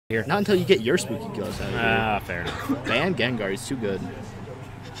here. Not until you get your spooky ghost out of here. Ah, fair enough. Ban Gengar, he's too good.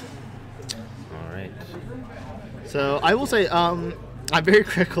 All right. So I will say, I'm very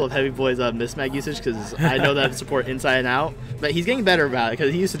critical of Heavy Boy's mismag usage because I know that support inside and out. But he's getting better about it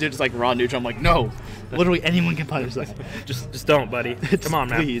because he used to do just like raw neutral. I'm like, no, literally anyone can punish this. Just don't, buddy. Come on,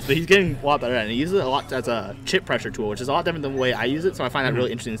 man. Please. But he's getting a lot better at it. And he uses it a lot as a chip pressure tool, which is a lot different than the way I use it. So I find that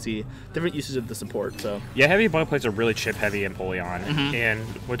really interesting to see different uses of the support. So yeah, Heavy Boy plays a really chip heavy Empoleon, and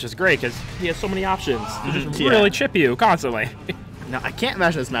which is great because he has so many options to just really chip you constantly. Now I can't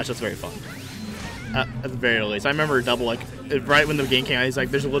imagine this matchup's very fun. At the very least, I remember double like right when the game came out. He's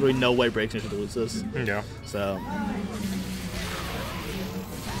like, "There's literally no way Braixen should lose this." Yeah. So,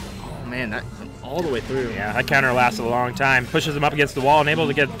 oh man, that all the way through. Yeah, that counter lasted a long time. Pushes him up against the wall and able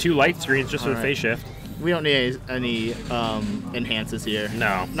to get 2 light screens just with phase shift. We don't need any enhances here.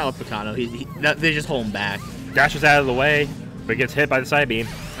 No. Not with Picano. They just hold him back. Dashes out of the way, but gets hit by the side beam.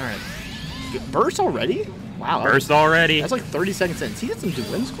 All right. Burst already? Wow. Burst already. That's like 30 seconds in. He doesn't do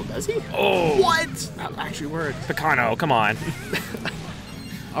wind school, does he? Oh. What? That actually worked. Picano, come on.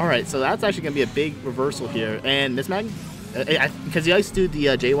 All right, so that's actually going to be a big reversal here. And Mismag, because he likes to do the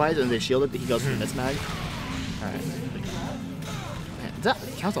JYs and they shield it, he goes for Mismag. All right. Man, that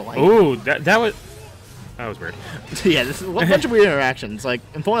counts a light. Ooh, that was weird. Yeah, this is a bunch of weird interactions. Like,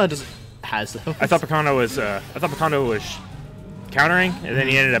 Empoleon just has those. I thought Picano was countering, and then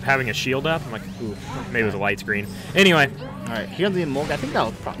he ended up having a shield up. I'm like, ooh, maybe it was a light screen. Anyway. All right, here comes the Empoleon. I think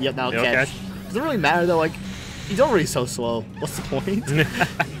that'll that'll catch. Doesn't really matter though. Like, he's already so slow. What's the point? A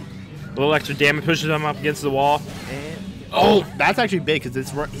little extra damage pushes him up against the wall. Oh, that's actually big because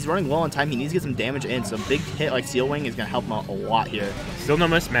he's running low on time. He needs to get some damage in. So a big hit like Seal Wing is gonna help him out a lot here. Still no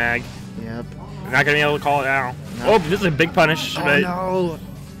Mismag. Yep. Not gonna be able to call it out. No. Oh, this is a big punish. Oh but no.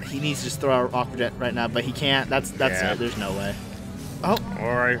 He needs to just throw out Aqua Jet right now, but he can't. That's it. There's no way. Oh.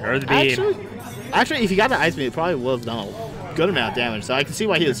 Or the beam. Actually, if he got the Ice Beam, it probably would have done a good amount of damage. So I can see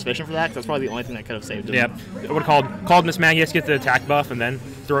why he was fishing for that, because that's probably the only thing that could have saved him. Yep. I would have called Mismag, yes, get the attack buff, and then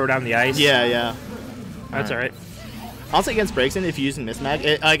throw it down the ice. Yeah, yeah. That's alright. Also against Braixen, if you're using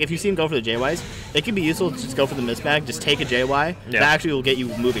Mismag, like if you see him go for the JYs, it can be useful to just go for the Mismag, just take a JY. That actually will get you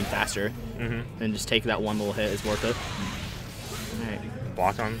moving faster. And just take that one little hit is worth it. Alright.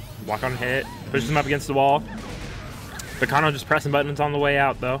 Block on hit. Pushes him up against the wall. Picano just pressing buttons on the way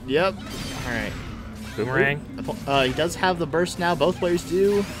out, though. Yep. Alright. Boomerang. He does have the burst now. Both players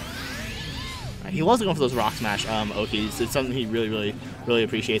do. He wasn't going for those Rock Smash Okies. It's something he really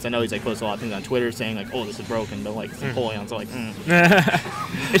appreciates. I know he's like posted a lot of things on Twitter saying like, "Oh, this is broken," but like it's Empoleon, so like.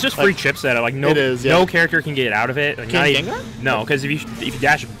 It's just free chip set. Like no character can get out of it. Like, can Gengar? No, because if you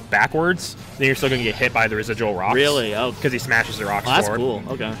dash backwards, then you're still gonna get hit by the residual rocks. Really? Oh. Because he smashes the rocks That's forward.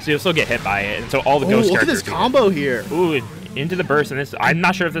 Cool. Okay. So you'll still get hit by it, and so all the ghost characters. Look at this combo here. Ooh, into the burst, and this. I'm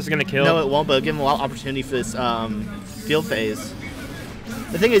not sure if this is gonna kill. No, it won't. But it'll give him a lot of opportunity for this field phase.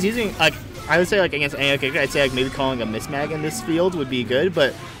 The thing is, using like. I would say like against any character, I'd say like maybe calling a Mismag in this field would be good,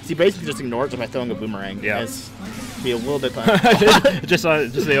 but he basically just ignores it by throwing a Boomerang. Yeah. It's be a little bit just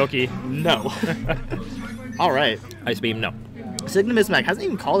the Oki. No. All right. Ice Beam, no. Sigma Mismag hasn't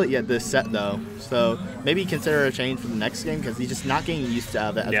even called it yet this set though, so maybe consider a change for the next game because he's just not getting used to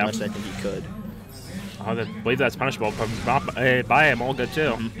it as much as I think he could. I believe that's punishable by him all good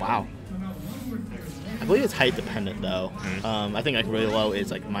too. Wow. I believe it's height dependent though. I think like really low is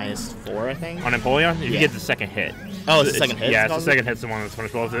like -4, I think. On Empoleon, if you get the second hit. Oh, it's the second hit? Yeah, it's the second hit's the one that's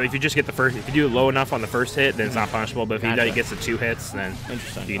punishable. If you just get the first, if you do it low enough on the first hit, then it's not punishable. But if he gets the 2 hits, then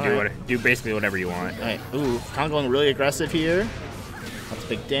you can do basically whatever you want. All right. Ooh, kind of going really aggressive here. That's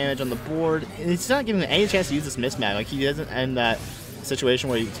big damage on the board. And it's not giving him any chance to use this Mismag. Like he doesn't end that situation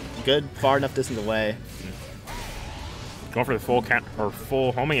where he's good far enough distance away. Going for the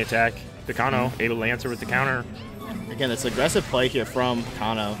full homing attack. Picano able to answer with the counter. Again, it's aggressive play here from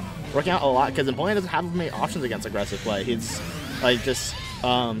Picano. Working out a lot because Empoleon doesn't have many options against aggressive play. He's like just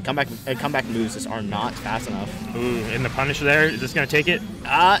comeback moves just are not fast enough. Ooh, and the punish there, is this gonna take it?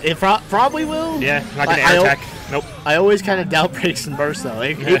 It probably will. Yeah, not gonna air attack. Nope. I always kind of doubt Braixen burst though.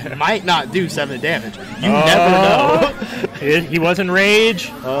 It might not do 7 damage. You never know. He was in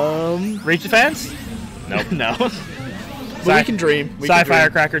rage. Rage defense? Nope. No. But we can dream.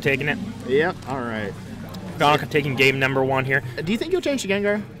 Firecracker taking it. Yep. All right. Donk taking game number 1 here. Do you think you'll change to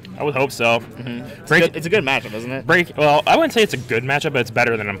Gengar? I would hope so. It's a good matchup, isn't it? Well, I wouldn't say it's a good matchup, but it's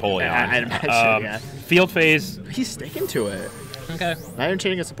better than Empoleon. Yeah, I'd imagine, yeah. Field phase. He's sticking to it. Okay. Not even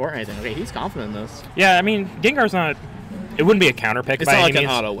changing a support or anything. Okay, he's confident in this. Yeah, I mean, Gengar's not... It wouldn't be a counter pick by any means.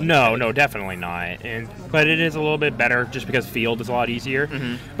 Auto win. No, no, definitely not. But it is a little bit better just because field is a lot easier.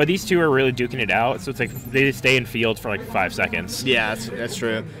 But these two are really duking it out, so it's like they just stay in field for like 5 seconds. Yeah, that's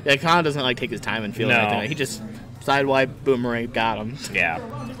true. Yeah, Picano doesn't like take his time in field or anything. He just sidewide boomerang, got him. Yeah.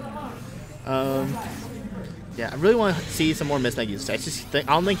 Yeah, I really want to see some more mismatch uses. I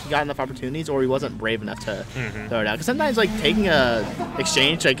don't think he got enough opportunities, or he wasn't brave enough to throw it out. Because sometimes, like, taking a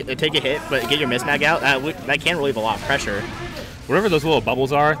exchange, like, take a hit, but get your mismatch out, that can relieve a lot of pressure. Whatever those little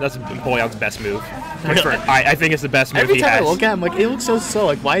bubbles are, that's Empoleon's best move. I think it's the best move he has. Every time I look at him, like, it looks so slow.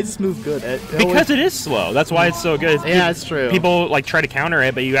 Like, why is this move good? Because it is slow. That's why it's so good. Yeah, it's true. People, like, try to counter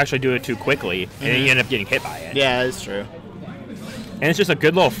it, but you actually do it too quickly, and you end up getting hit by it. Yeah, it's true. And it's just a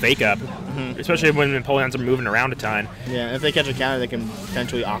good little fake up, especially when Empoleons are moving around a ton. Yeah, if they catch a counter, they can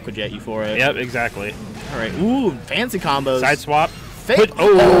potentially aqua jet you for it. Yep, exactly. All right. Ooh, fancy combos. Side swap. Fake.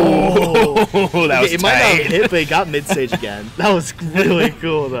 Oh, that was tight. It might not have hit, but he got mid stage again. That was really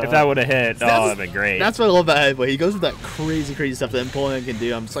cool, though. If that would have hit, that'd been great. That's what I love about Headway. He goes with that crazy stuff that Empoleon can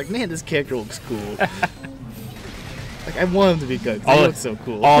do. I'm just like, man, this character looks cool. Like, I want him to be good. He looks so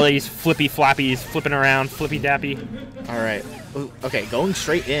cool. All these flippy flappies, flipping around, flippy dappy. All right. Ooh, okay, going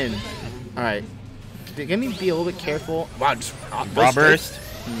straight in. All right. Let me be a little bit careful. Wow, just raw burst.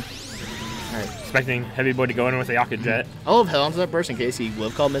 All right. Expecting Heavy Boy to go in with the Aqua Jet. I love held onto that burst in case he would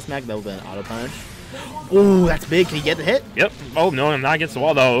have called mismatch. That would have been an auto punish. Ooh, that's big. Can he get the hit? Yep. Oh, no, I'm not against the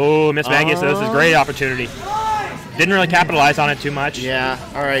wall, though. Oh, Miss Maggie, so this is a great opportunity. Didn't really capitalize on it too much. Yeah,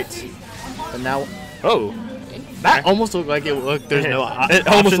 all right. But now... Oh. That almost looked like it looked. There's no it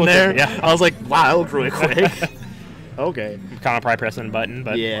almost option there. Yeah. I was like, wow, that looked really quick. Okay. Kind of probably pressing the button,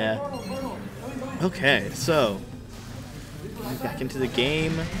 but... Yeah. Okay, so... back into the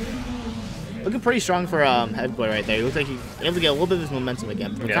game. Looking pretty strong for Heavy Boy right there. He looks like he's able to get a little bit of his momentum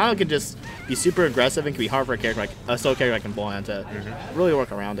again. Picano can just be super aggressive and can be hard for a character like a solo character like Empoleon to really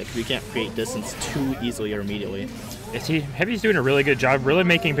work around it because you can't create distance too easily or immediately. Heavy's doing a really good job, really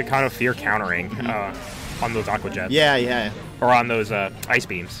making Picano fear countering on those Aqua Jets. Yeah. Or on those Ice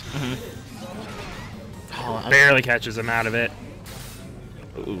Beams. Oh, barely catches him out of it.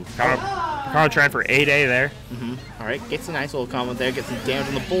 Ooh, Picano trying for 8A there. All right, gets a nice little combo there, gets some damage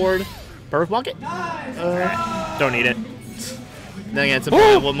on the board. Perfect bucket. Don't need it. Then again,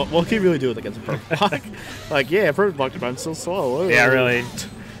 what can you really do with against a perfect block? Like, yeah, perfect block, but I'm so slow. Yeah, really.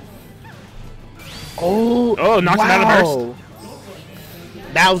 Oh, knocks him out of the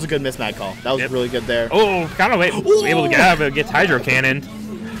burst. That was a good mismatch call. That was really good there. Oh, kind of able to get out of it, gets Hydro Cannon.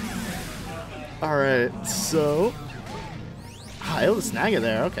 All right, so able to snag it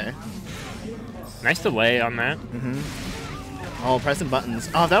there. Okay. Nice delay on that. Oh, pressing buttons.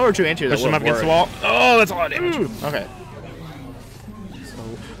 Oh, if that were true entry, that push him would up against the wall. Oh, that's a lot of damage. Okay.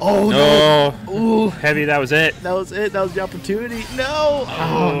 Oh no! Ooh, Heavy, that was it. That was it. That was the opportunity. No!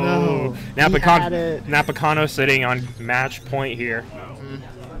 Oh no! Now Picano sitting on match point here.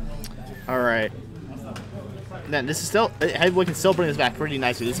 All right. Then this is still Heavyweight can still bring this back pretty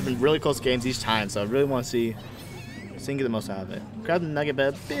nicely. This has been really close games each time, so I really want to see get the most out of it. Grab the nugget,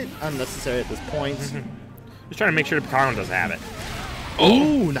 but a bit unnecessary at this point. Just trying to make sure that Picano doesn't have it.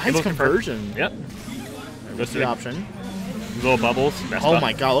 Oh, nice conversion. Yep. That's the option. Little bubbles. Oh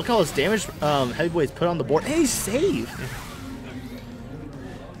my god, look how much damage Heavyboy's put on the board. And he's safe.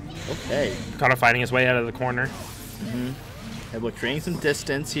 Okay. Picano fighting his way out of the corner. Heavyboy creating some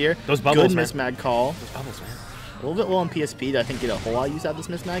distance here. Those bubbles, good mismag call. Those bubbles, man. A little bit low on PSP to I think get a whole lot of use out of this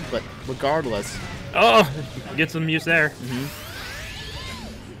mismag, but regardless. Oh, get some use there.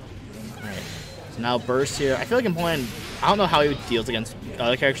 Alright. So now burst here. I feel like Empoleon, I don't know how he deals against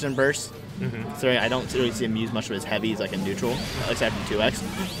other characters in burst. So I don't really see him use much of his heavy. He's like a neutral, except from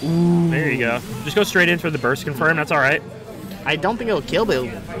 2x. Ooh. There you go. Just go straight in for the burst confirm. That's all right. I don't think it'll kill, but it'll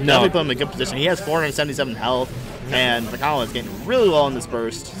definitely put him in a good position. He has 477 health, and Picano is getting really low on this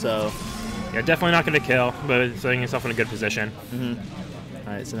burst, so... Yeah, definitely not going to kill, but it's putting himself in a good position.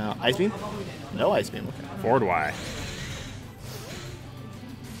 Alright, so now Ice Beam? No Ice Beam. Okay. Forward Y.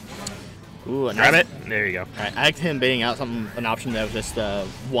 Ooh, grab it. There you go. Alright, I liked him baiting out an option that was just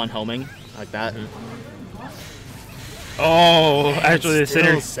one homing, like that. Oh, actually the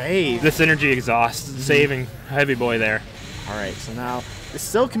synergy exhaust, saving Heavy Boy there. Alright, so now this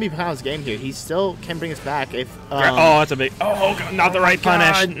still can be Picano's game here. He still can bring us back if... oh, that's a big... Oh, God, not the right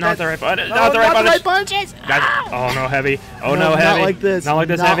punish. Not the right punish. Not the right punches. Oh, no, Heavy. Oh, no, Heavy. Not like this. Not like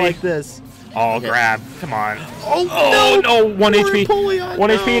this, Heavy. Not like this. Oh, grab. Come on. Oh, no. 1 HP. 1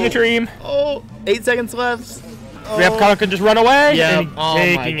 HP in a dream. Oh, 8 seconds left. Oh. We have Picano can just run away. Yeah. Oh,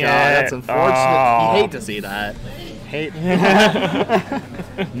 my God. That's unfortunate. Oh. You hate to see that.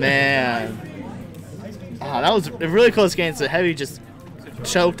 Man. That was a really close game. So Heavy just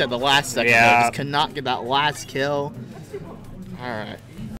choked at the last second. Yeah. Just could not get that last kill. All right.